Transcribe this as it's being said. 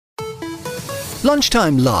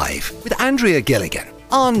Lunchtime Live with Andrea Gilligan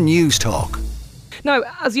on News Talk. Now,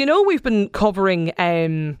 as you know, we've been covering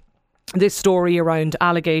this story around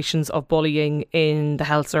allegations of bullying in the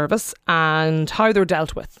health service and how they're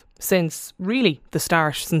dealt with since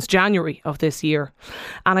January of this year.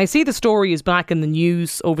 And I see the story is back in the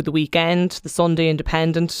news over the weekend. The Sunday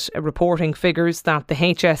Independent reporting figures that the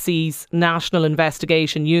HSE's National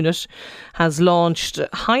Investigation Unit has launched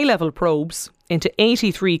high-level probes into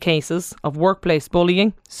 83 cases of workplace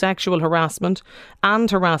bullying, sexual harassment and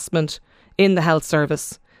harassment in the health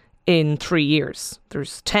service in 3 years.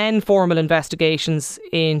 There's 10 formal investigations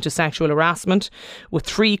into sexual harassment, with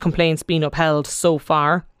 3 complaints being upheld so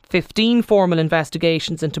far. 15 formal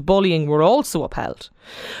investigations into bullying were also upheld.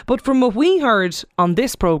 But from what we heard on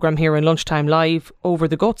this programme here in Lunchtime Live over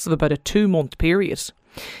the guts of about a 2-month period,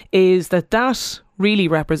 is that really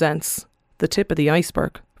represents the tip of the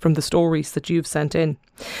iceberg from the stories that you've sent in.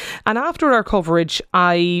 And after our coverage,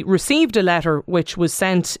 I received a letter which was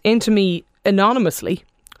sent into me anonymously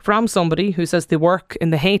from somebody who says they work in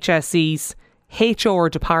the HSE's HR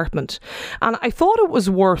department. And I thought it was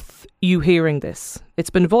worth you hearing this. It's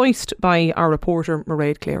been voiced by our reporter,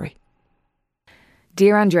 Mairead Cleary.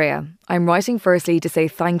 Dear Andrea, I'm writing firstly to say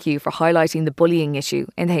thank you for highlighting the bullying issue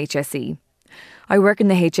in the HSE. I work in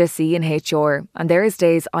the HSE and HR, and there is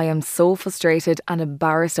days I am so frustrated and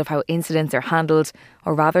embarrassed of how incidents are handled,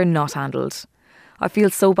 or rather not handled. I feel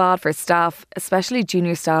so bad for staff, especially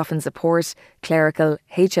junior staff in support, clerical,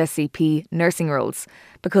 HSCP, nursing roles,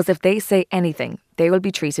 because if they say anything, they will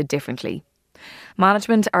be treated differently.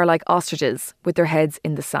 Management are like ostriches with their heads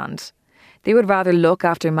in the sand. They would rather look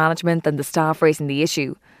after management than the staff raising the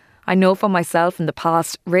issue. I know from myself in the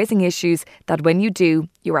past, raising issues that when you do,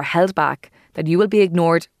 you are held back, that you will be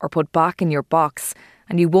ignored or put back in your box,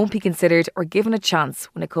 and you won't be considered or given a chance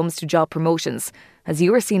when it comes to job promotions, as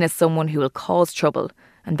you are seen as someone who will cause trouble,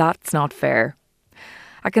 and that's not fair.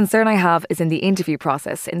 A concern I have is in the interview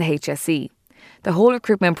process in the HSE. The whole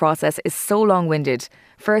recruitment process is so long-winded.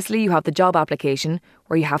 Firstly, you have the job application,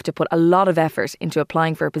 where you have to put a lot of effort into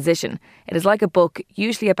applying for a position. It is like a book,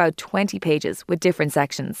 usually about 20 pages with different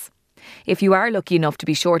sections. If you are lucky enough to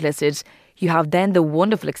be shortlisted, you have then the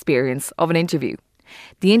wonderful experience of an interview.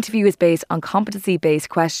 The interview is based on competency-based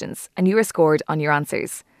questions and you are scored on your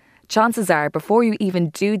answers. Chances are, before you even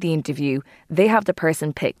do the interview, they have the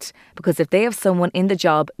person picked, because if they have someone in the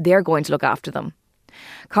job, they're going to look after them.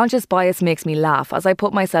 Conscious bias makes me laugh as I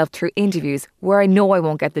put myself through interviews where I know I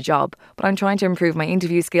won't get the job, but I'm trying to improve my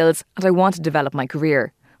interview skills and I want to develop my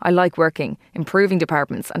career. I like working, improving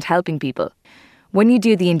departments and helping people. When you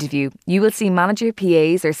do the interview, you will see manager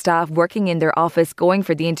PAs or staff working in their office going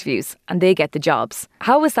for the interviews and they get the jobs.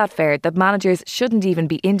 How is that fair that managers shouldn't even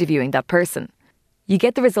be interviewing that person? You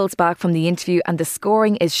get the results back from the interview and the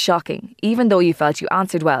scoring is shocking, even though you felt you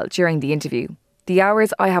answered well during the interview. The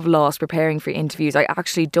hours I have lost preparing for interviews, I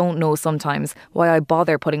actually don't know sometimes why I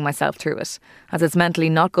bother putting myself through it, as it's mentally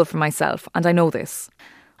not good for myself, and I know this.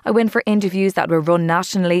 I went for interviews that were run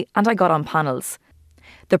nationally and I got on panels.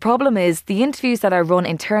 The problem is, the interviews that are run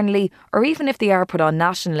internally, or even if they are put on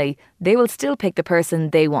nationally, they will still pick the person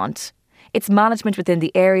they want. It's management within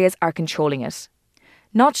the areas are controlling it.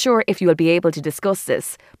 Not sure if you will be able to discuss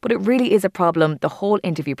this, but it really is a problem, the whole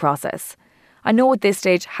interview process. I know at this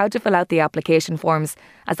stage how to fill out the application forms,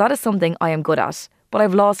 as that is something I am good at, but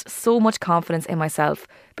I've lost so much confidence in myself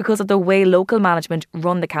because of the way local management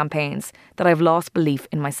run the campaigns that I've lost belief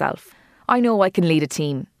in myself. I know I can lead a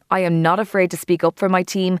team. I am not afraid to speak up for my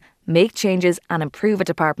team, make changes and improve a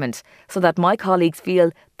department so that my colleagues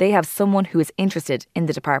feel they have someone who is interested in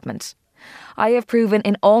the department. I have proven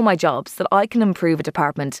in all my jobs that I can improve a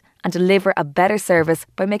department and deliver a better service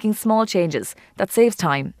by making small changes that saves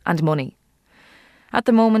time and money. At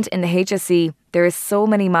the moment in the HSE, there is so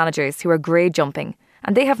many managers who are grade jumping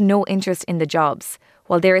and they have no interest in the jobs,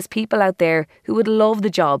 while there is people out there who would love the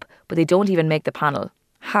job but they don't even make the panel.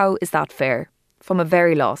 How is that fair? From a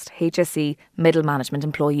very lost HSE middle management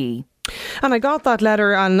employee. And I got that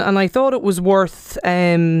letter and I thought it was worth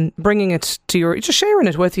bringing it to just sharing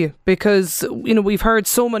it with you, because we've heard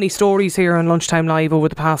so many stories here on Lunchtime Live over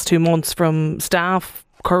the past 2 months from staff,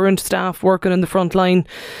 current staff working in the front line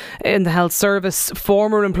in the health service,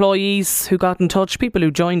 former employees who got in touch, people who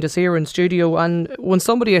joined us here in studio, and when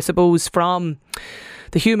somebody, I suppose, from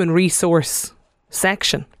the human resource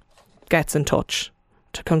section gets in touch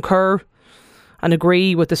to concur and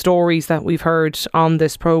agree with the stories that we've heard on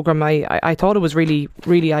this programme. I thought it was really,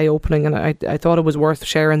 really eye-opening, and I thought it was worth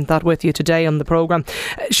sharing that with you today on the programme.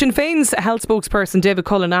 Sinn Féin's health spokesperson David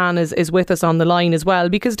Cullinane is with us on the line as well,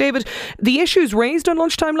 because David, the issues raised on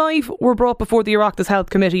Lunchtime Live were brought before the Oireachtas Health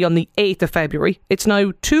Committee on the 8th of February. It's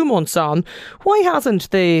now 2 months on. Why hasn't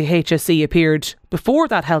the HSE appeared before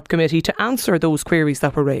that health committee to answer those queries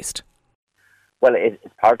that were raised? Well, it's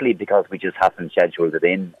partly because we just haven't scheduled it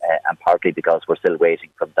in, and partly because we're still waiting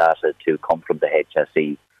for data to come from the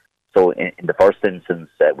HSE. So in the first instance,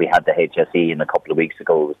 we had the HSE in a couple of weeks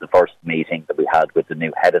ago. It was the first meeting that we had with the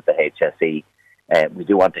new head of the HSE. We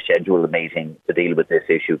do want to schedule a meeting to deal with this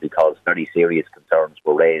issue because very serious concerns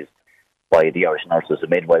were raised by the Irish Nurses and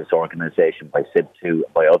Midwives Organisation, by SIB2,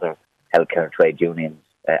 by other healthcare trade unions,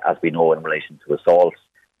 as we know, in relation to assault,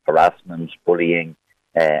 harassment, bullying,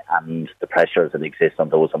 and the pressures that exist on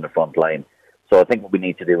those on the front line. So I think what we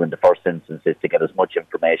need to do in the first instance is to get as much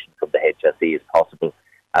information from the HSE as possible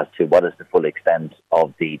as to what is the full extent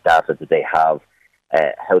of the data that they have,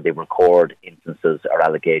 how they record instances or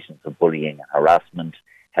allegations of bullying and harassment,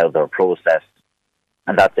 how they're processed.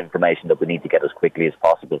 And that's information that we need to get as quickly as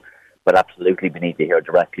possible. But absolutely we need to hear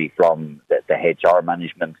directly from the HR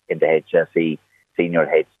management in the HSE,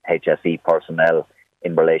 senior HSE personnel,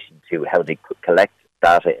 in relation to how they collect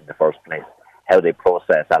data in the first place, how they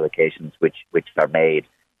process allocations which are made,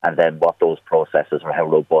 and then what those processes or how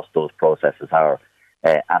robust those processes are.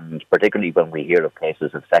 And particularly when we hear of cases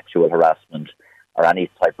of sexual harassment or any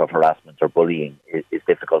type of harassment or bullying is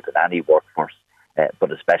difficult in any workforce,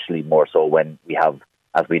 but especially more so when we have,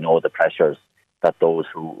 as we know, the pressures that those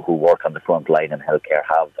who work on the front line in healthcare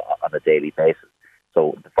have on a daily basis.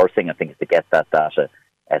 So the first thing I think is to get that data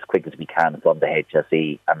as quick as we can from the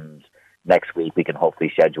HSE, and next week we can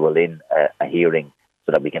hopefully schedule in a hearing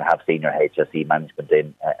so that we can have senior HSE management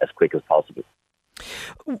in as quick as possible.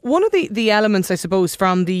 One of the elements, I suppose,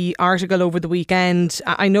 from the article over the weekend,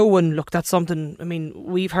 I know, and look, that's something, I mean,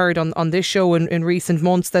 we've heard on this show in recent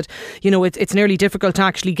months that, you know, it's nearly difficult to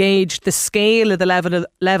actually gauge the scale of the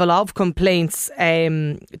level of complaints,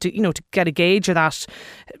 to get a gauge of that,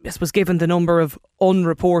 I suppose, given the number of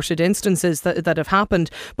unreported instances that have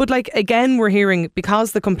happened. But like, again, we're hearing,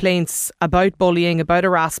 because the complaints about bullying, about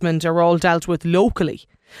harassment are all dealt with locally.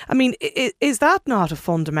 I mean, is that not a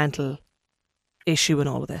fundamental issue in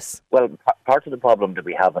all of this? Well, part of the problem that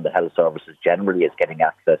we have in the health services generally is getting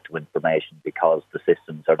access to information because the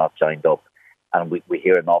systems are not joined up. And we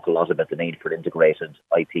hear an awful lot about the need for integrated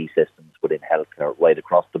IT systems within healthcare right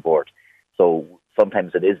across the board. So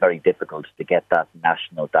sometimes it is very difficult to get that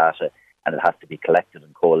national data, and it has to be collected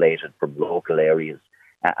and collated from local areas.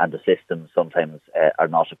 And the systems sometimes are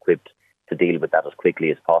not equipped to deal with that as quickly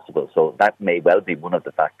as possible. So that may well be one of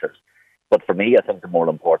the factors. But for me, I think the more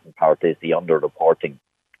important part is the under-reporting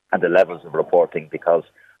and the levels of reporting, because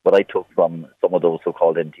what I took from some of those who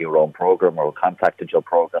called into your own programme or contacted your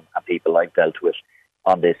programme, and people I've dealt with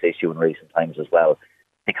on this issue in recent times as well,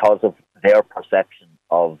 because of their perception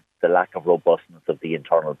of the lack of robustness of the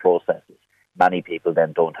internal processes, many people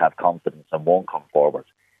then don't have confidence and won't come forward.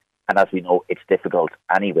 And as we know, it's difficult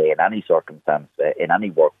anyway, in any circumstance, in any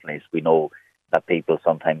workplace. We know that people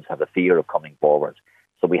sometimes have a fear of coming forward.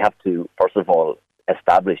 So we have to, first of all,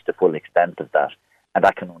 establish the full extent of that. And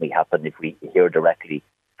that can only happen if we hear directly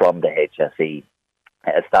from the HSE,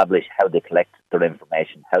 establish how they collect their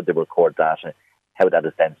information, how they record data, how that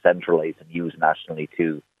is then centralised and used nationally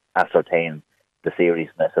to ascertain the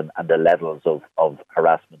seriousness and the levels of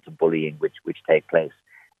harassment and bullying which take place.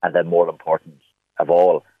 And then more important of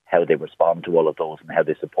all, how they respond to all of those and how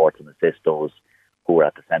they support and assist those who are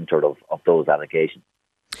at the centre of those allegations.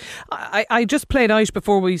 I just played out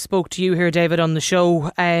before we spoke to you here, David, on the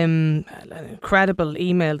show, an incredible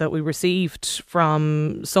email that we received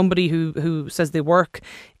from somebody who says they work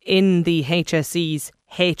in the HSE's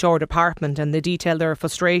HR department, and they detail their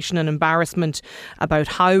frustration and embarrassment about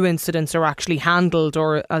how incidents are actually handled,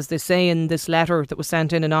 or as they say in this letter that was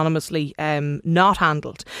sent in anonymously, not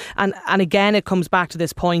handled. And again, it comes back to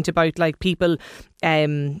this point about like people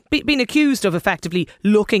being accused of effectively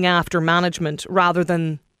looking after management rather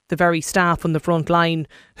than the very staff on the front line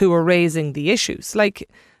who are raising the issues. Like,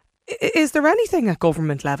 is there anything at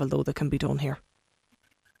government level though that can be done here?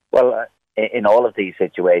 Well, in all of these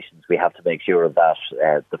situations, we have to make sure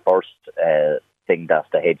that the first thing that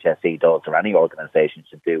the HSE does, or any organisation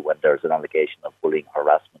should do when there's an allegation of bullying or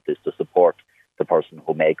harassment, is to support the person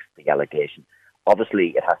who makes the allegation. Obviously,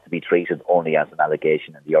 it has to be treated only as an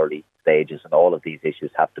allegation in the early stages, and all of these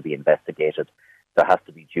issues have to be investigated. There has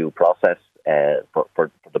to be due process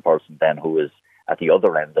for the person then who is at the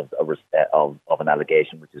other end of an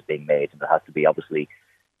allegation which is being made, and there has to be obviously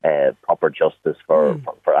proper justice for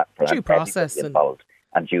due process involved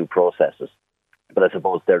and due processes. But I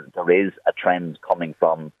suppose there is a trend coming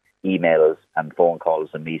from emails and phone calls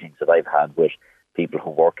and meetings that I've had with people who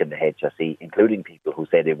work in the HSE, including people who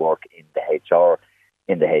say they work in the HR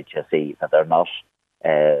in the HSE, that they're not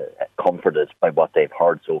comforted by what they've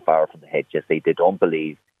heard so far from the HSE. They don't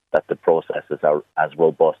believe that the processes are as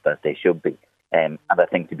robust as they should be. And I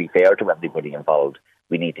think, to be fair to everybody involved,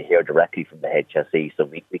 we need to hear directly from the HSE, so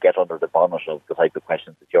we get under the bonnet of the type of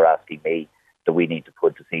questions that you're asking me, that we need to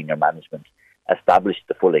put to senior management, establish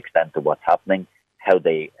the full extent of what's happening, how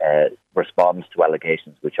they respond to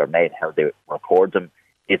allegations which are made, how they record them.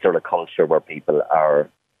 Is there a culture where people are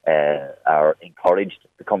encouraged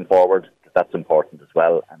to come forward? Because that's important as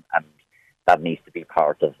well, and that needs to be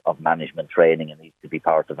part of management training, and needs to be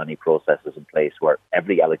part of any processes in place where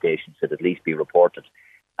every allegation should at least be reported,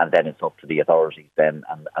 and then it's up to the authorities then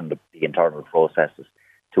and the internal processes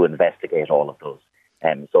to investigate all of those.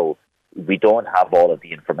 So we don't have all of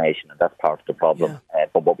the information, and that's part of the problem. Yeah.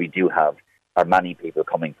 But what we do have are many people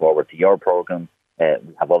coming forward to your programme.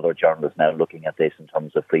 We have other journalists now looking at this in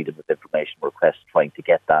terms of freedom of information requests, trying to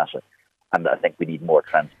get data. And I think we need more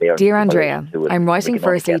transparency. Dear Andrea, I'm writing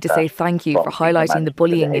firstly to say thank you for highlighting the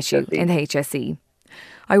bullying issue in the HSE.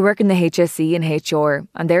 I work in the HSE and HR,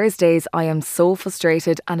 and there is days I am so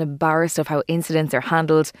frustrated and embarrassed of how incidents are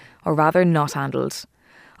handled, or rather not handled.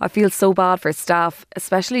 I feel so bad for staff,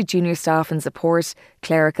 especially junior staff in support,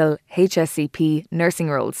 clerical, HSCP, nursing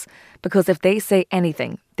roles, because if they say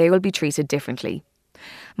anything, they will be treated differently.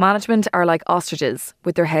 Management are like ostriches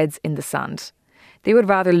with their heads in the sand. They would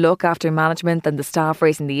rather look after management than the staff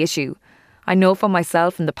raising the issue. I know from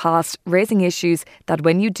myself in the past, raising issues that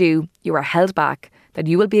when you do, you are held back, that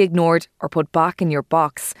you will be ignored or put back in your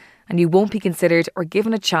box, and you won't be considered or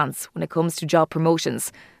given a chance when it comes to job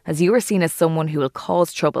promotions, as you are seen as someone who will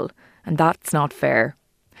cause trouble, and that's not fair.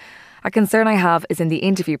 A concern I have is in the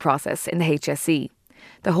interview process in the HSE.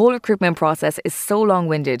 The whole recruitment process is so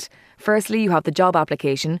long-winded. Firstly, you have the job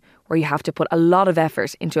application, where you have to put a lot of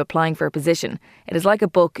effort into applying for a position. It is like a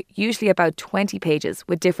book, usually about 20 pages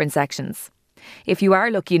with different sections. If you are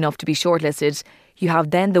lucky enough to be shortlisted, you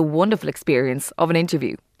have then the wonderful experience of an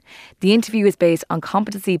interview. The interview is based on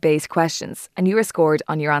competency-based questions, and you are scored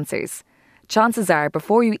on your answers. Chances are,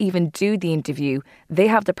 before you even do the interview, they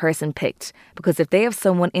have the person picked, because if they have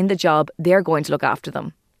someone in the job, they're going to look after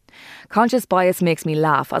them. Conscious bias makes me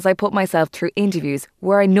laugh as I put myself through interviews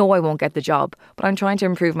where I know I won't get the job, but I'm trying to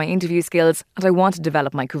improve my interview skills and I want to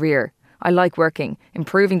develop my career. I like working,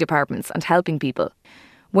 improving departments and helping people.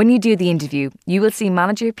 When you do the interview, you will see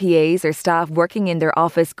manager PAs or staff working in their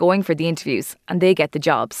office going for the interviews, and they get the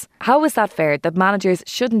jobs. How is that fair that managers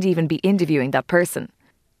shouldn't even be interviewing that person?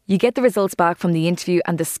 You get the results back from the interview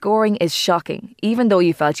and the scoring is shocking, even though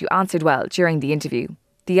you felt you answered well during the interview.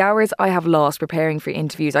 The hours I have lost preparing for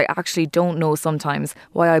interviews, I actually don't know sometimes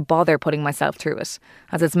why I bother putting myself through it,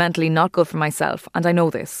 as it's mentally not good for myself, and I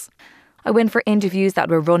know this. I went for interviews that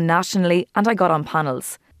were run nationally and I got on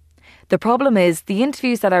panels. The problem is, the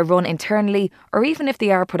interviews that are run internally, or even if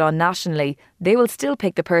they are put on nationally, they will still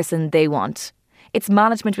pick the person they want. It's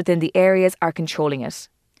management within the areas are controlling it.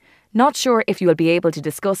 Not sure if you will be able to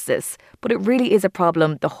discuss this, but it really is a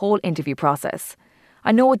problem, the whole interview process.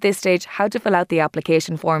 I know at this stage how to fill out the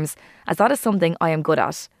application forms, as that is something I am good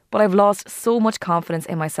at, but I've lost so much confidence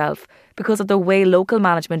in myself because of the way local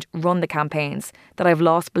management run the campaigns that I've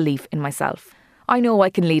lost belief in myself. I know I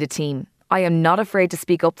can lead a team. I am not afraid to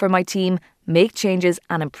speak up for my team, make changes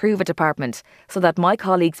and improve a department so that my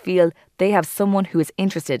colleagues feel they have someone who is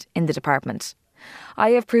interested in the department.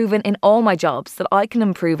 I have proven in all my jobs that I can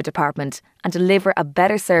improve a department and deliver a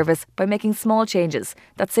better service by making small changes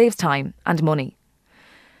that saves time and money.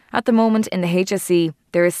 At the moment in the HSE,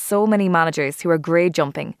 there is so many managers who are grade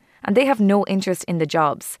jumping and they have no interest in the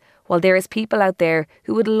jobs, while there is people out there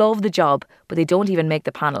who would love the job but they don't even make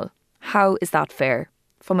the panel. How is that fair?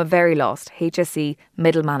 From a very lost HSE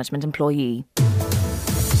middle management employee.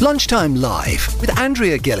 Lunchtime Live with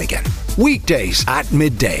Andrea Gilligan. Weekdays at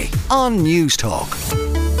midday on News Talk.